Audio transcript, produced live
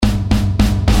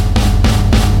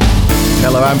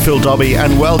Hello, I'm Phil Dobbie,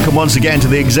 and welcome once again to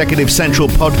the Executive Central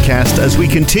podcast as we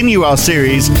continue our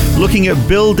series looking at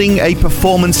building a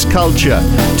performance culture.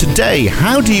 Today,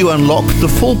 how do you unlock the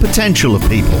full potential of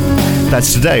people?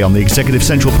 That's today on the Executive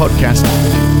Central podcast.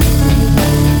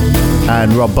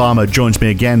 And Rob Balmer joins me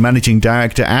again, Managing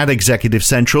Director at Executive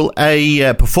Central.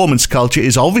 A performance culture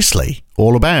is obviously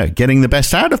all about getting the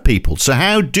best out of people. So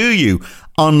how do you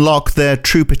unlock their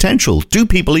true potential? Do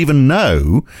people even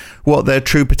know what their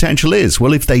true potential is?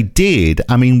 Well, if they did,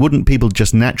 wouldn't people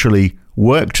just naturally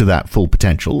work to that full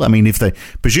potential?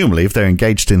 If they're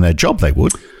engaged in their job, they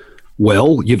would.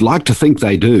 Well, you'd like to think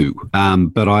they do,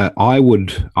 but I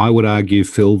would argue,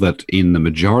 Phil, that in the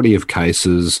majority of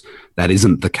cases that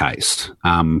isn't the case.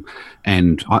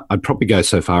 And I'd probably go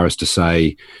so far as to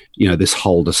say, this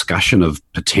whole discussion of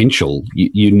potential,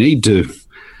 you need to.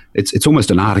 It's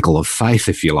almost an article of faith,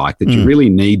 if you like, that you really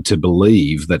need to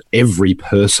believe that every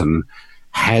person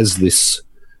has this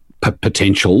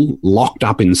potential locked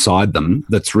up inside them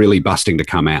that's really busting to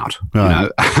come out.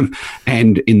 Right.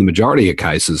 And in the majority of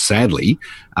cases, sadly,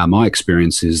 my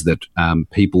experience is that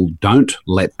people don't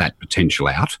let that potential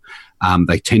out.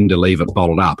 They tend to leave it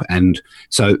bottled up. And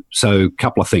so a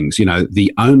couple of things,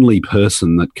 the only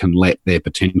person that can let their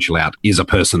potential out is a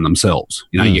person themselves.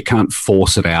 You can't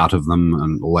force it out of them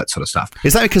and all that sort of stuff.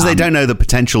 Is that because they don't know the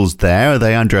potential's there? Are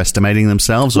they underestimating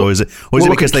themselves? Or is it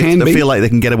because they feel like they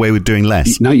can get away with doing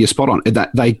less? No, you're spot on.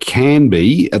 They can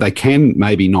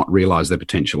maybe not realize their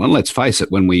potential. And let's face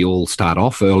it, when we all start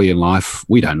off early in life,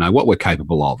 we don't know what we're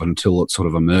capable of until it sort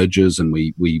of emerges and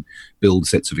we build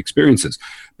sets of experiences.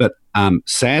 But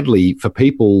sadly, for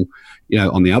people,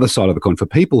 on the other side of the coin, for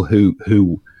people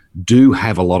who do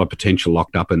have a lot of potential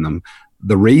locked up in them,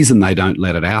 the reason they don't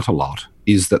let it out a lot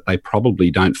is that they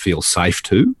probably don't feel safe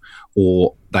to,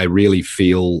 or they really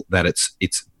feel that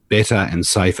it's better and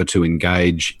safer to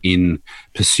engage in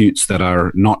pursuits that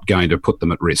are not going to put them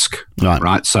at risk,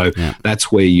 right? So that's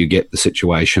where you get the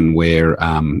situation where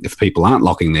if people aren't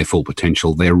locking their full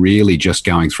potential, they're really just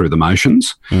going through the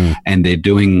motions and they're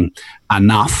doing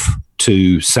enough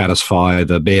to satisfy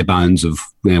the bare bones of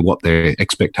what their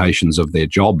expectations of their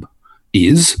job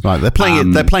is. Right, they're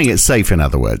playing it safe, in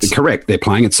other words. Correct, they're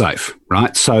playing it safe,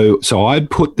 right? So I'd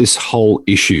put this whole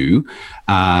issue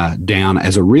down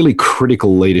as a really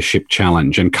critical leadership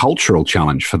challenge and cultural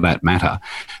challenge for that matter,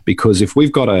 because if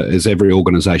we've got as every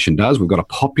organisation does, we've got a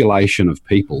population of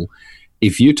people.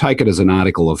 If you take it as an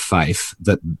article of faith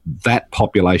that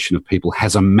population of people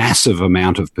has a massive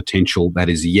amount of potential that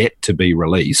is yet to be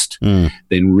released,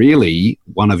 then really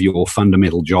one of your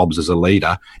fundamental jobs as a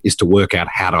leader is to work out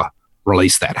how to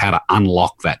release that, how to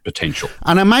unlock that potential.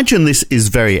 And I imagine this is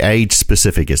very age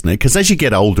specific, isn't it? Because as you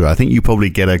get older, I think you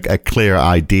probably get a clear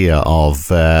idea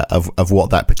of what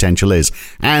that potential is,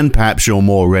 and perhaps you're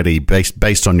more ready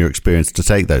based on your experience to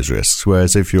take those risks.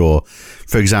 Whereas if you're,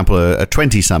 for example, a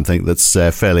 20-something that's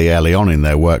fairly early on in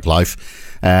their work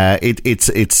life,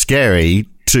 it's scary.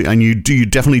 And you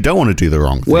definitely don't want to do the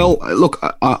wrong thing. Well, look,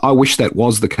 I wish that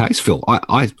was the case, Phil.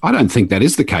 I don't think that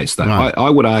is the case, though. Right. I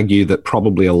would argue that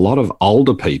probably a lot of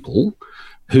older people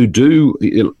who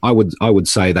do, I would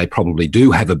say they probably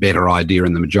do have a better idea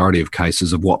in the majority of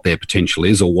cases of what their potential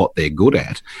is or what they're good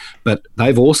at, but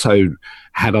they've also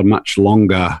had a much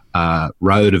longer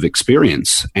road of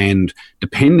experience. And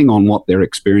depending on what their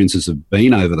experiences have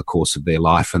been over the course of their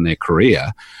life and their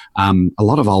career, a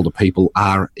lot of older people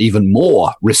are even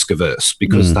more risk averse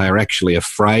because they are actually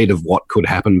afraid of what could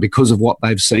happen because of what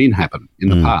they've seen happen in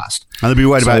the past. And they'll be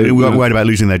worried about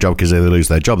losing their job because if they lose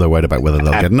their job, they're worried about whether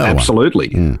they'll get another absolutely.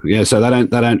 one. Yeah, so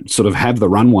they don't sort of have the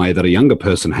runway that a younger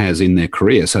person has in their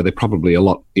career. So they're probably a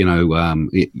lot,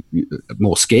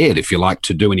 more scared, if you like,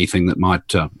 to do anything that might,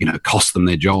 cost them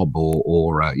their job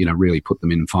or really put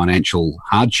them in financial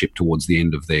hardship towards the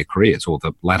end of their careers or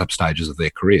the latter stages of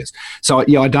their careers. So,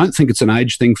 I don't think it's an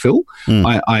age thing, Phil.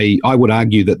 I would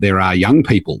argue that there are young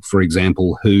people, for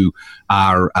example, who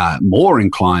are more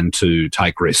inclined to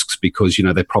take risks because,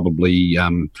 they're probably,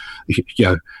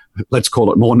 let's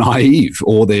call it more naive,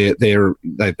 or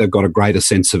they've got a great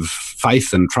sense of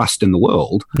faith and trust in the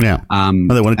world. Yeah, and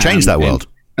they want to change that world.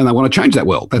 And they want to change that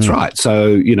world. That's right.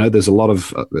 So, there's a lot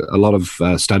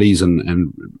of studies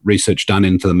and research done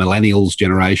into the millennials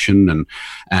generation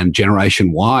and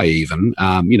Generation Y even,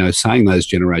 saying those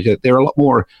generations, they're a lot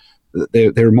more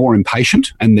they're more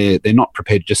impatient, and they're not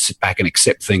prepared to just sit back and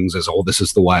accept things as, oh, this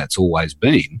is the way it's always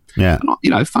been. Yeah.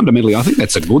 And, fundamentally, I think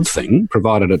that's a good thing,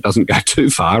 provided it doesn't go too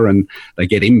far and they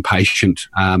get impatient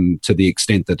to the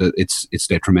extent that it's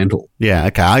detrimental. Yeah,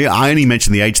 okay. I only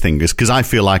mention the age thing because I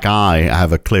feel like I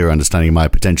have a clearer understanding of my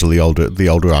potential the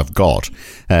older I've got,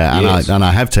 Yes. and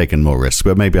I have taken more risks.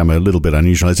 But maybe I'm a little bit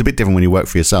unusual. It's a bit different when you work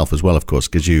for yourself as well, of course,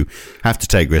 because you have to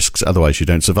take risks, otherwise you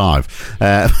don't survive.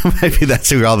 Maybe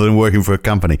that's it, rather than working for a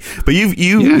company. But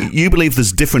you believe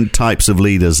there's different types of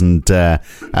leaders and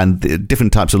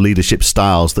different types of leadership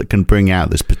styles that can bring out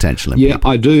this potential in people.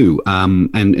 I do.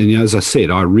 And as I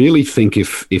said, I really think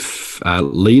if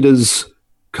leaders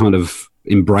kind of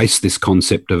embrace this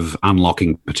concept of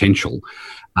unlocking potential,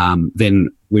 then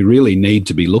we really need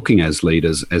to be looking as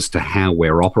leaders as to how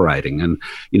we're operating. And,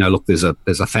 look, there's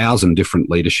 1,000 different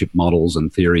leadership models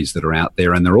and theories that are out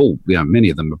there, and they're all, many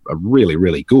of them are really,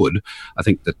 really good. I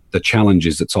think that the challenge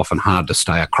is it's often hard to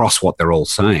stay across what they're all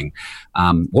saying.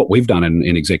 What we've done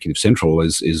in Executive Central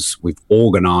is we've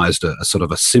organised a sort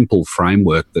of a simple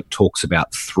framework that talks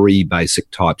about 3 basic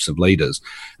types of leaders.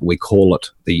 We call it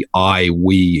the I,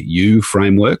 we, you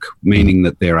framework, meaning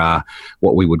that there are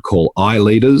what we would call I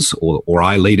leaders or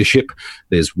I leadership,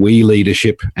 there's we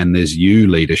leadership, and there's you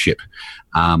leadership.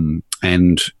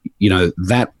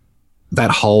 That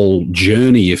whole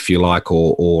journey, if you like,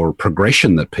 or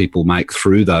progression that people make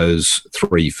through those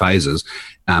 3 phases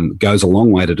goes a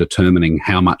long way to determining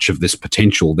how much of this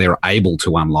potential they're able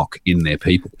to unlock in their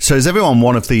people. So is everyone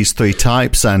one of these 3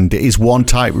 types, and is one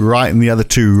type right and the other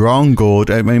 2 wrong? Or,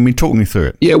 talk me through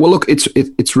it. Yeah, well, look,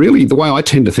 it's really, the way I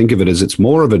tend to think of it is it's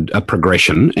more of a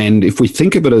progression. And if we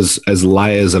think of it as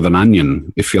layers of an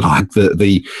onion, if you like,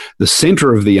 the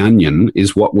center of the onion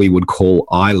is what we would call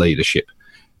I leadership.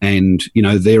 And,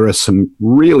 there are some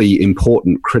really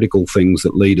important critical things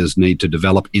that leaders need to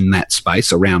develop in that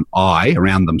space around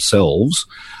themselves,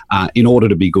 in order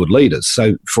to be good leaders.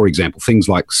 So, for example, things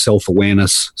like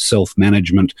self-awareness,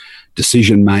 self-management,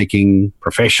 decision-making,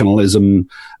 professionalism,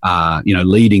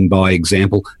 leading by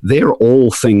example, they're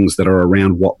all things that are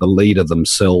around what the leader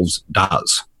themselves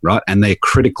does, right? And they're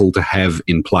critical to have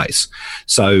in place.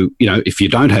 So, if you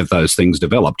don't have those things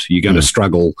developed, you're going to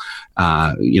struggle,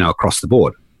 across the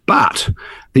board. But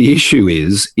the issue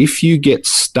is, if you get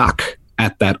stuck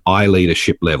at that I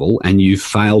leadership level and you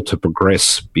fail to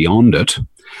progress beyond it,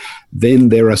 then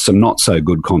there are some not so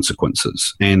good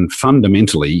consequences. And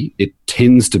fundamentally, it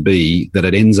tends to be that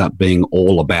it ends up being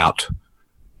all about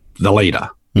the leader.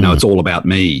 It's all about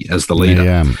me as the leader.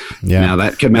 Yeah. Now,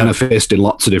 that can manifest in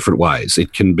lots of different ways.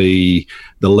 It can be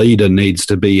the leader needs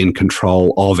to be in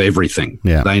control of everything.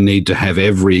 Yeah. They need to have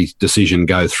every decision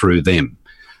go through them.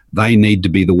 They need to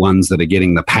be the ones that are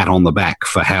getting the pat on the back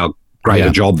for how great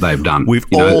a job they've done. We've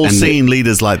all seen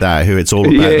leaders like that who it's all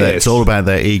about it's all about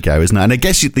their ego, isn't it? And I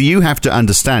guess you have to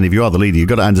understand, if you are the leader, you've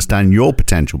got to understand your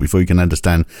potential before you can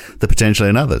understand the potential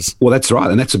in others. Well, that's right.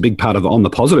 And that's a big part of, on the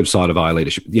positive side of I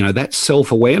leadership, that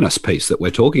self-awareness piece that we're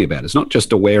talking about. It's not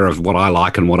just aware of what I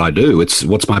like and what I do. It's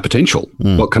what's my potential?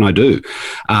 What can I do?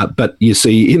 But you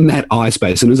see, in that I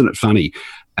space, and isn't it funny,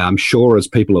 I'm sure as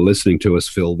people are listening to us,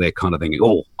 Phil, they're kind of thinking,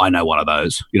 oh, I know one of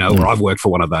those, or I've worked for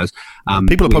one of those.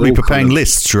 People are probably preparing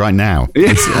lists right now.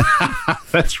 Yeah,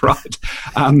 that's right.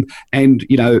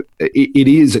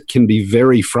 It can be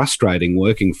very frustrating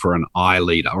working for an I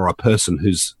leader or a person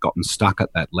who's gotten stuck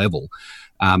at that level.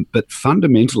 But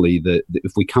fundamentally,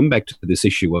 if we come back to this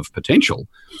issue of potential,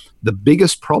 the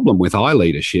biggest problem with I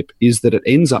leadership is that it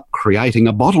ends up creating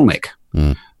a bottleneck.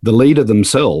 The leader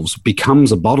themselves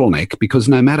becomes a bottleneck because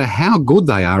no matter how good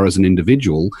they are as an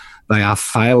individual, they are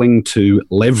failing to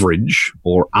leverage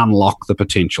or unlock the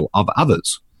potential of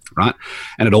others, right?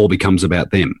 And it all becomes about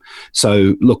them.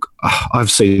 So, look, I've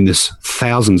seen this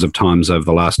thousands of times over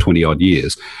the last 20-odd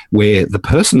years where the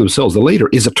person themselves, the leader,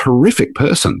 is a terrific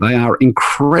person. They are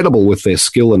incredible with their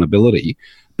skill and ability,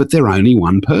 but they're only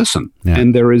one person. Yeah.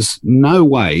 And there is no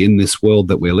way in this world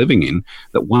that we're living in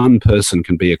that one person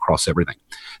can be across everything.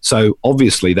 So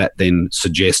obviously that then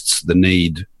suggests the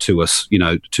need to us,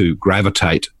 to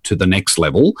gravitate to the next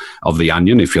level of the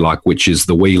onion, if you like, which is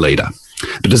the we leader.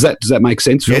 But does that make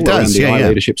sense, Phil, it does. around the I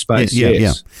leadership space?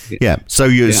 Yeah. So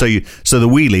the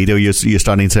we leader, you're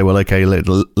starting to say, well, okay,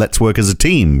 let's work as a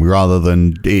team rather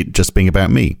than it just being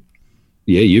about me.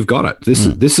 Yeah, you've got it.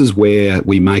 This is where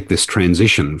we make this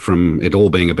transition from it all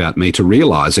being about me to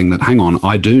realizing that, hang on,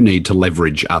 I do need to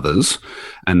leverage others.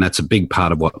 And that's a big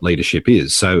part of what leadership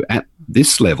is. So at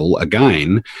this level,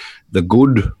 again, the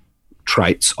good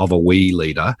traits of a we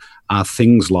leader are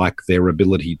things like their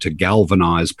ability to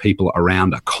galvanize people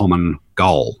around a common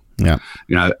goal. Yeah.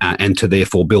 And to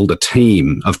therefore build a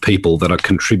team of people that are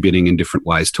contributing in different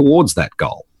ways towards that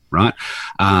goal. Right.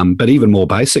 But even more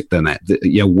basic than that,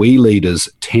 we leaders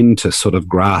tend to sort of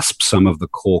grasp some of the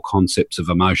core concepts of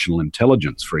emotional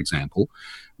intelligence, for example,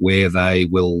 where they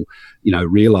will,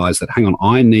 realize that, hang on,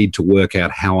 I need to work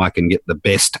out how I can get the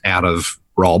best out of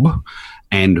Rob,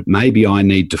 and maybe I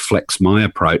need to flex my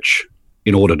approach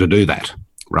in order to do that.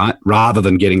 Right? Rather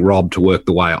than getting Rob to work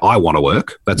the way I want to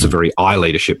work, that's a very I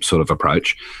leadership sort of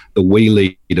approach. The we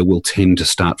leader will tend to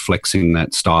start flexing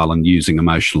that style and using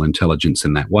emotional intelligence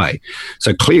in that way.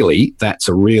 So clearly, that's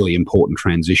a really important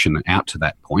transition out to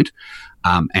that point,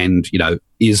 and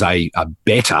is a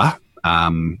better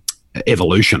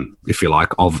evolution, if you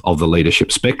like, of the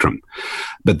leadership spectrum.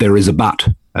 But there is a but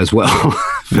as well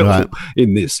right.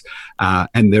 in this,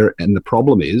 and the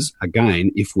problem is,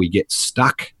 again, if we get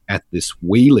stuck at this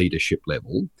we leadership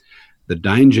level, the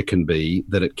danger can be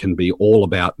that it can be all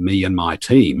about me and my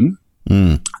team.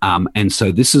 And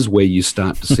so this is where you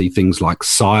start to see things like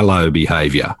silo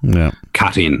behavior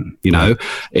cut in. I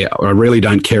really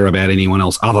don't care about anyone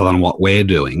else other than what we're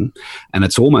doing. And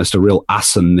it's almost a real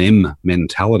us and them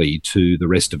mentality to the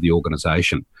rest of the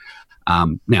organization.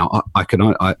 Now,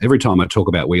 every time I talk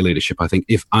about we leadership, I think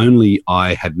if only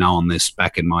I had known this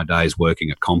back in my days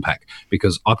working at Compaq,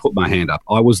 because I put my hand up.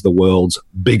 I was the world's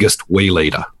biggest we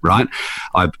leader, right?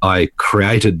 I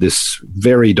created this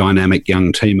very dynamic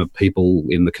young team of people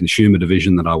in the consumer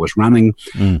division that I was running,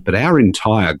 but our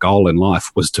entire goal in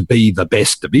life was to be the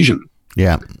best division.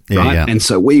 Yeah. Right. Yeah. And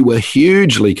so we were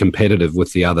hugely competitive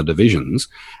with the other divisions,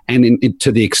 and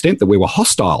to the extent that we were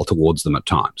hostile towards them at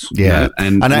times. Yeah.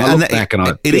 And I look back and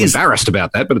I feel embarrassed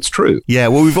about that, but it's true. Yeah.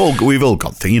 Well, we've all got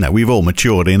we've all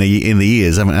matured in the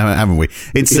years, haven't we?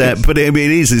 It's but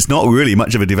it's not really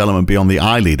much of a development beyond the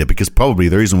I leader, because probably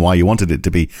the reason why you wanted it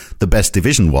to be the best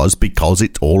division was because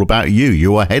it's all about you.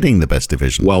 You are heading the best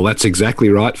division. Well, that's exactly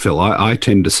right, Phil. I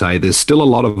tend to say there's still a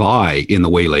lot of I in the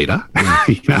we leader.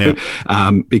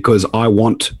 Because I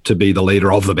want to be the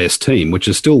leader of the best team, which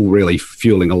is still really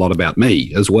fueling a lot about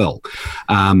me as well.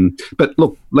 But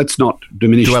look, let's not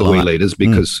diminish the we leaders,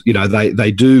 because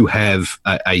they do have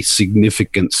a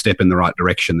significant step in the right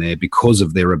direction there because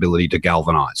of their ability to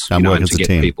galvanise and to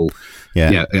get people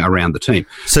around the team.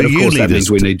 So, but of course, that means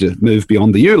we need to move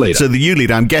beyond the you leader. So the you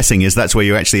leader, I'm guessing, is that's where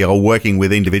you actually are working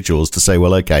with individuals to say,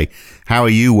 well, okay, how are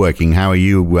you working? How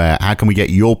can we get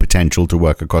your potential to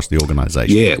work across the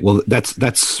organisation? Yeah, well,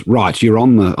 that's right. You're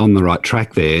on the right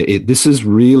track there. This is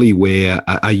really where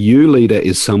a you leader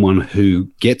is someone who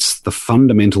gets the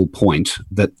fundamental point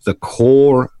that the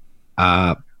core,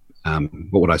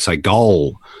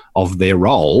 goal of their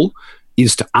role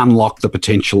is to unlock the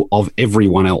potential of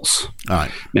everyone else. All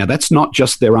right. Now, that's not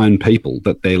just their own people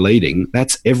that they're leading.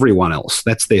 That's everyone else.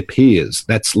 That's their peers.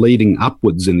 That's leading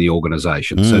upwards in the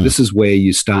organisation. So this is where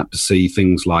you start to see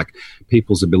things like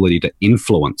people's ability to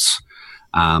influence,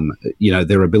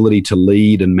 their ability to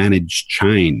lead and manage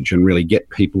change and really get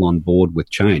people on board with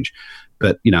change.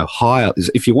 But, higher,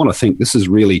 if you want to think, this is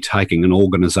really taking an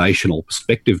organisational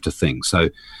perspective to things. So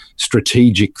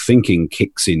strategic thinking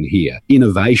kicks in here.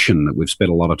 Innovation, that we've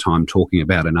spent a lot of time talking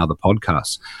about in other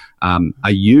podcasts. A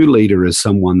you leader is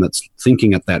someone that's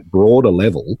thinking at that broader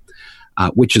level,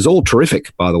 which is all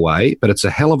terrific, by the way, but it's a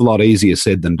hell of a lot easier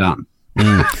said than done.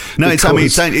 No, it sounds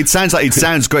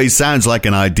great. It sounds like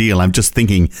an ideal. I'm just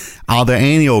thinking, are there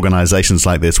any organizations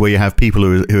like this where you have people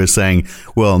who are saying,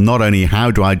 well, not only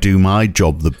how do I do my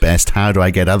job the best, how do I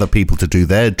get other people to do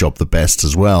their job the best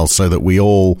as well, so that we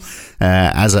all,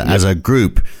 as a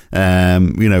group,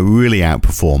 really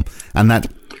outperform. And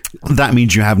that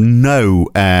means you have no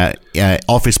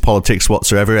office politics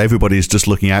whatsoever. Everybody is just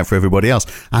looking out for everybody else.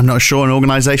 I'm not sure an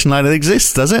organisation like that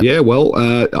exists, does it? Yeah, well,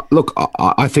 look,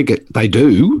 I think they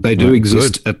do. They do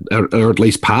exist, or at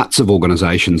least parts of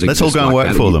organisations exist. Let's all go and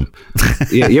work for them.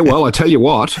 Yeah, well, I tell you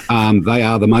what, they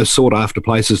are the most sought-after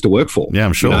places to work for. Yeah,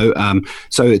 I'm sure.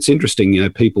 So it's interesting,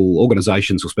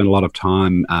 organisations will spend a lot of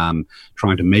time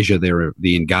trying to measure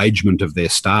the engagement of their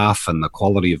staff and the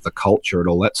quality of the culture and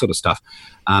all that sort of stuff.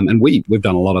 And we've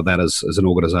done a lot of that as an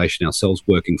organisation ourselves,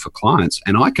 working for clients.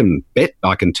 And I can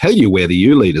tell you where the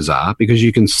you leaders are, because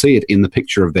you can see it in the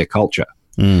picture of their culture.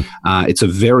 It's a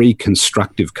very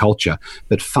constructive culture,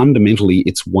 but fundamentally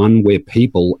it's one where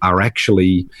people are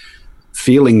actually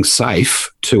feeling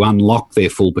safe to unlock their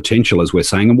full potential, as we're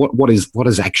saying. And what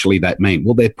does actually that mean?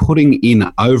 Well, they're putting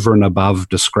in over and above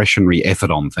discretionary effort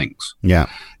on things. Yeah.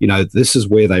 This is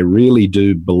where they really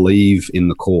do believe in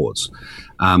the cause.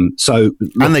 And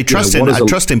they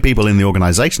trust in people in the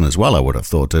organization as well, I would have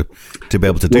thought, to be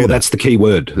able to do that. That's the key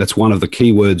word. That's one of the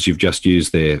key words you've just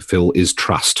used there, Phil, is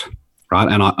trust, right?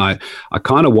 And I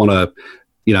kind of want to,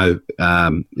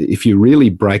 if you really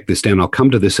break this down, I'll come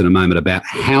to this in a moment, about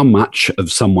how much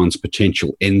of someone's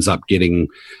potential ends up getting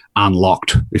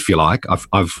unlocked, if you like.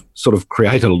 I've sort of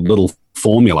created a little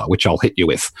formula, which I'll hit you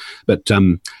with. But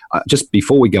just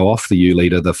before we go off the U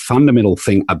leader, the fundamental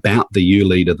thing about the U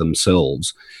leader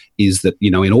themselves is that,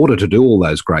 in order to do all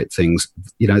those great things,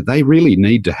 they really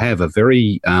need to have a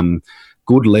very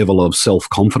good level of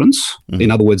self-confidence.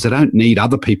 In other words, they don't need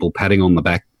other people patting them on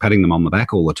the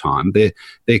back all the time.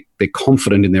 They're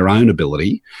confident in their own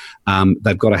ability.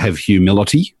 They've got to have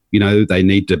humility. They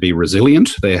need to be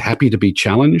resilient. They're happy to be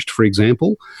challenged, for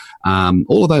example.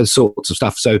 All of those sorts of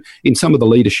stuff. So in some of the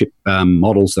leadership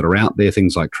models that are out there,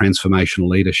 things like transformational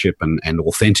leadership and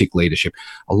authentic leadership,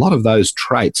 a lot of those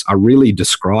traits are really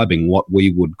describing what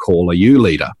we would call a U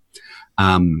leader.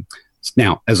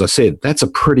 Now, as I said, that's a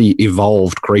pretty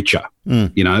evolved creature,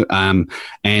 and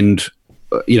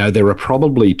there are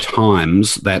probably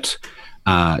times that,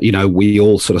 we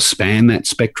all sort of span that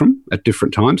spectrum at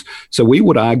different times. So we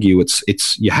would argue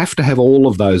it's you have to have all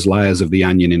of those layers of the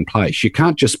onion in place. You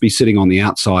can't just be sitting on the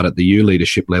outside at the U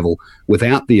leadership level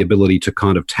without the ability to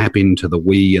kind of tap into the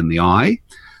we and the I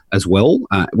as well.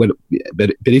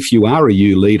 But if you are a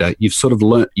U leader, you've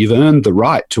earned the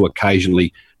right to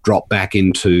occasionally drop back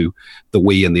into the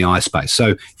we and the I space. So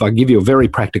if I give you a very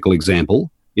practical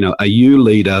example, a U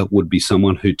leader would be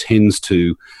someone who tends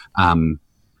to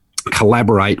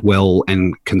collaborate well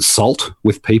and consult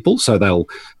with people. So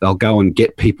they'll go and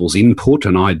get people's input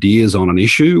and ideas on an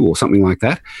issue or something like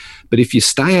that. But if you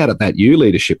stay out at that U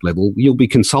leadership level, you'll be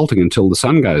consulting until the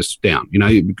sun goes down,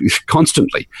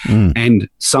 constantly. And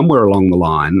somewhere along the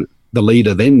line, the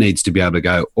leader then needs to be able to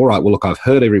go, all right, well, look, I've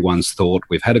heard everyone's thought.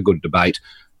 We've had a good debate.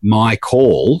 My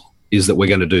call is that we're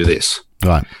going to do this.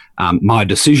 Right. My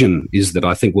decision is that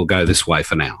I think we'll go this way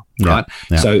for now. Right.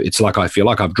 Yeah. So it's like I feel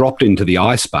like I've dropped into the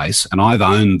I space and I've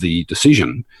owned the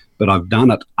decision, but I've done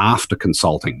it after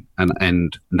consulting.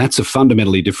 And that's a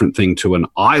fundamentally different thing to an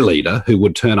I leader who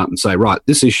would turn up and say, right,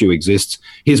 this issue exists.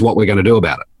 Here's what we're going to do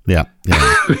about it. Yeah.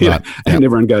 Right. And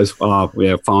everyone goes, oh,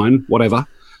 yeah, fine, whatever.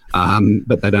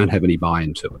 But they don't have any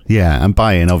buy-in to it. Yeah, and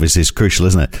buy-in obviously is crucial,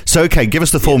 isn't it? So, okay, give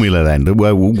us the formula then,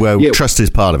 where trust is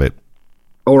part of it.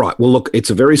 All right. Well, look, it's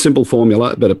a very simple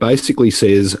formula, but it basically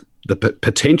says the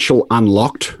potential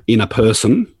unlocked in a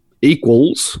person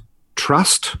equals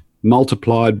trust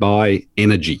multiplied by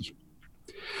energy.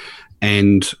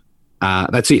 And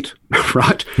that's it,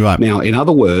 right? Right. Now, in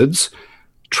other words,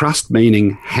 trust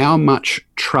meaning how much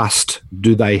trust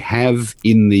do they have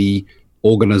in the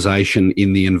organization,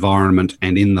 in the environment,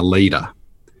 and in the leader.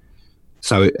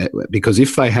 So, because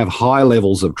if they have high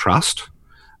levels of trust,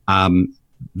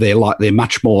 they're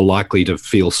much more likely to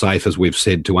feel safe, as we've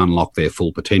said, to unlock their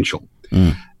full potential.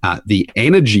 The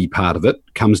energy part of it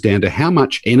comes down to how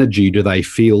much energy do they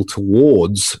feel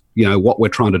towards, what we're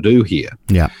trying to do here.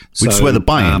 Yeah, which is where the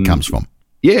buy-in comes from.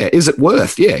 Yeah, is it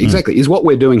worth? Yeah, exactly. Is what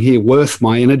we're doing here worth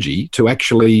my energy to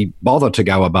actually bother to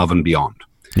go above and beyond?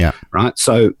 Yeah. Right.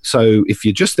 So if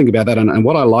you just think about that, and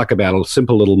what I like about a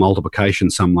simple little multiplication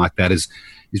sum like that is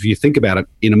if you think about it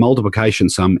in a multiplication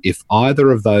sum, if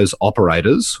either of those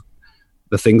operators,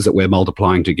 the things that we're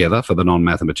multiplying together for the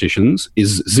non-mathematicians,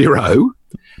 is zero,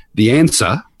 the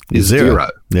answer is zero.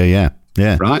 Yeah.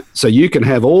 Right. So you can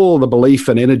have all the belief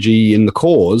and energy in the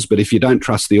cause, but if you don't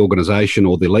trust the organization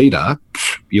or the leader,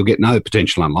 you'll get no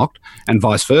potential unlocked, and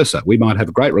vice versa. We might have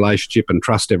a great relationship and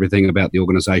trust everything about the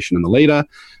organization and the leader,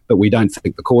 but we don't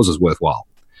think the cause is worthwhile.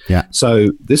 Yeah. So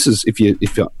this is, if you,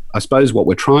 I suppose what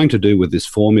we're trying to do with this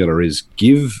formula is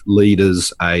give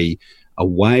leaders a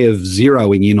way of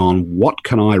zeroing in on what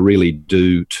can I really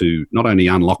do to not only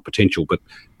unlock potential, but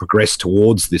progress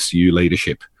towards this U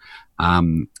leadership.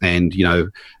 And,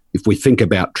 if we think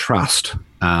about trust,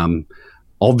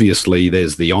 obviously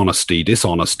there's the honesty,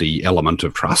 dishonesty element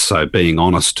of trust. So being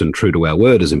honest and true to our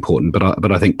word is important.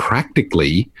 But I think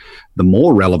practically the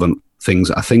more relevant things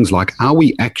are things like, are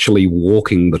we actually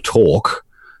walking the talk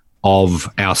of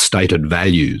our stated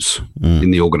values in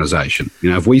the organization?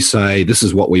 If we say this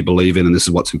is what we believe in and this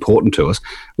is what's important to us,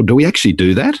 well, do we actually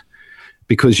do that?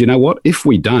 Because you know what? If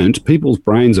we don't, people's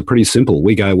brains are pretty simple.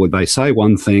 We go, well, they say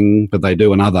one thing, but they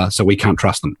do another, so we can't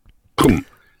trust them. Boom.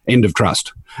 End of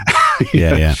trust.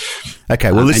 Yeah.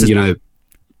 Okay. Well,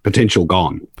 potential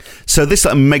gone. So this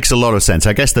makes a lot of sense.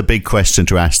 I guess the big question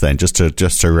to ask then, just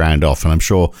to round off, and I'm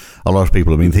sure a lot of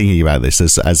people have been thinking about this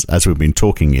as we've been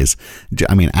talking, is,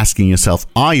 I mean, asking yourself,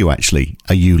 are you actually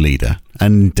a you leader?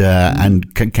 And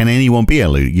can anyone be a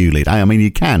you leader? I mean,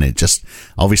 you can. It just,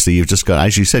 obviously, you've just got,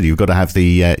 as you said, you've got to have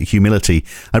the humility,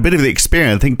 a bit of the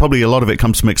experience. I think probably a lot of it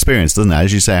comes from experience, doesn't it?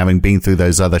 As you say, having been through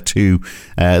those other two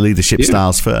leadership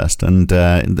styles first, and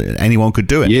anyone could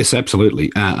do it. Yes,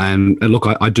 absolutely. And look,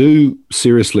 I do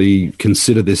seriously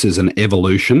consider this as an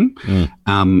evolution,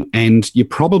 and you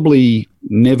probably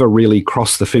never really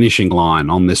cross the finishing line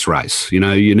on this race. You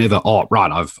know, you never, oh,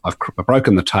 right, I've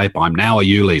broken the tape, I'm now a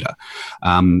you leader.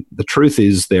 The truth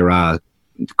is there are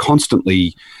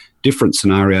constantly different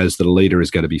scenarios that a leader is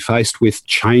going to be faced with,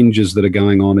 changes that are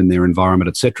going on in their environment,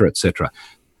 et cetera,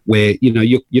 where, you know,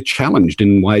 you're challenged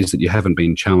in ways that you haven't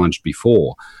been challenged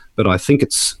before. But I think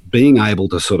it's being able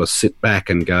to sort of sit back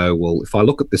and go, well, if I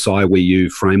look at this I, we, you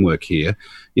framework here,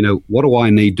 you know, what do I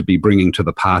need to be bringing to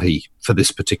the party for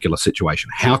this particular situation?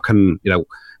 How can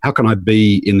I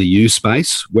be in the you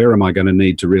space? Where am I going to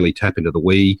need to really tap into the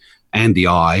we and the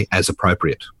I as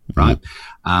appropriate, right?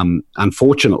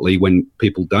 Unfortunately, when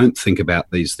people don't think about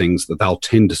these things, that they'll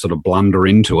tend to sort of blunder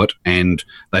into it, and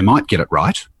they might get it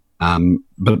right.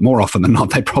 But more often than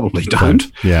not, they probably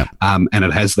don't. Yeah. And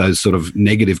it has those sort of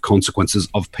negative consequences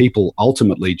of people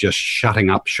ultimately just shutting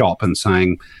up shop and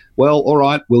saying, well, all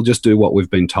right, we'll just do what we've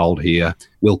been told here.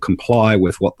 We'll comply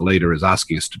with what the leader is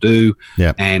asking us to do.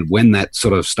 Yeah. And when that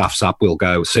sort of stuff's up, we'll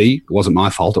go, see, it wasn't my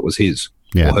fault, it was his.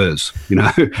 Or hers, you know,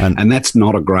 and that's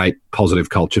not a great positive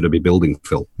culture to be building,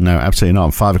 Phil. No, absolutely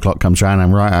not. 5 o'clock comes around,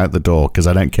 I'm right out the door because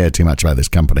I don't care too much about this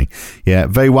company. Yeah,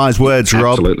 very wise words,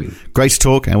 Rob. Absolutely. Great to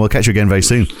talk, and we'll catch you again very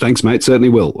soon. Thanks, mate. Certainly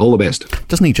will. All the best.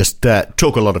 Doesn't he just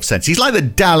talk a lot of sense? He's like the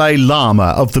Dalai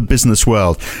Lama of the business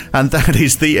world. And that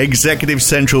is the Executive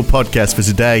Central podcast for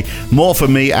today. More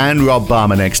from me and Rob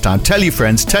Balmer next time. Tell your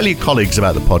friends, tell your colleagues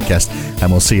about the podcast,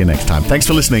 and we'll see you next time. Thanks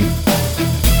for listening.